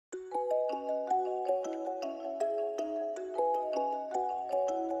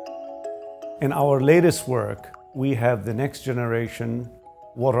In our latest work, we have the next generation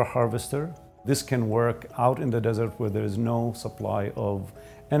water harvester. This can work out in the desert where there is no supply of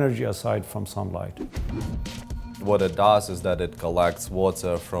energy aside from sunlight. What it does is that it collects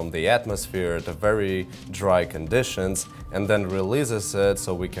water from the atmosphere at very dry conditions and then releases it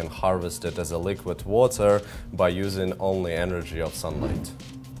so we can harvest it as a liquid water by using only energy of sunlight.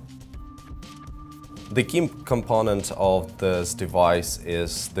 The key component of this device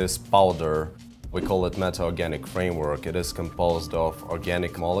is this powder. We call it meta-organic framework. It is composed of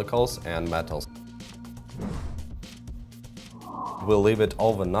organic molecules and metals. We leave it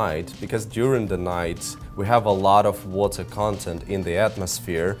overnight because during the night we have a lot of water content in the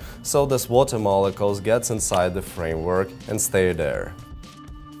atmosphere, so this water molecules gets inside the framework and stay there.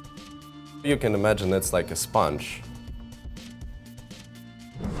 You can imagine it's like a sponge.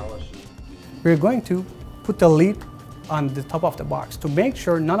 We're going to put the lid on the top of the box to make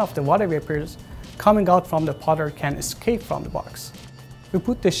sure none of the water vapors coming out from the powder can escape from the box. We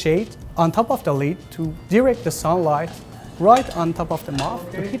put the shade on top of the lid to direct the sunlight right on top of the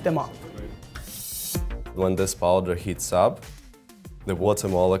mouth to heat them up. When this powder heats up, the water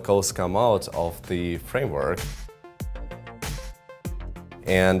molecules come out of the framework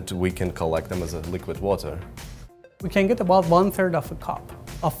and we can collect them as a liquid water. We can get about 1/3 of a cup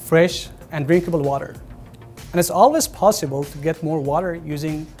of fresh and drinkable water. And it's always possible to get more water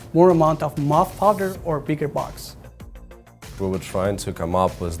using more amount of moth powder or bigger box. We were trying to come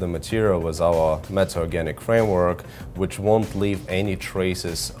up with the material with our meta-organic framework, which won't leave any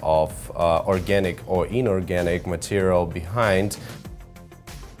traces of organic or inorganic material behind.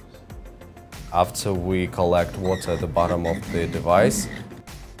 After we collect water at the bottom of the device,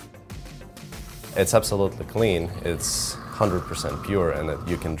 it's absolutely clean. It's 100% pure and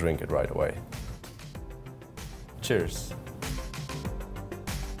you can drink it right away. Cheers.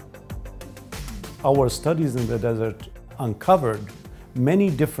 Our studies in the desert uncovered many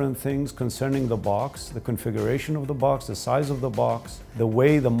different things concerning the box, the configuration of the box, the size of the box, the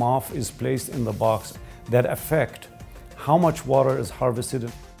way the moth is placed in the box that affect how much water is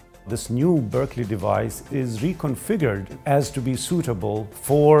harvested. This new Berkeley device is reconfigured as to be suitable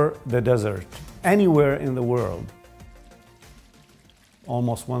for the desert anywhere in the world.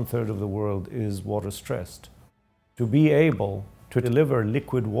 Almost 1/3 of the world is water stressed. To be able to deliver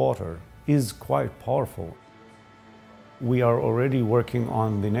liquid water is quite powerful. We are already working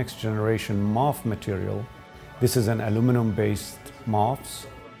on the next generation moth material. This is an aluminum-based moths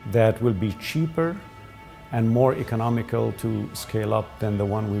that will be cheaper and more economical to scale up than the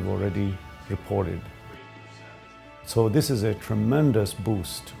one we've already reported. So this is a tremendous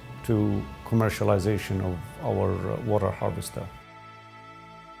boost to commercialization of our water harvester.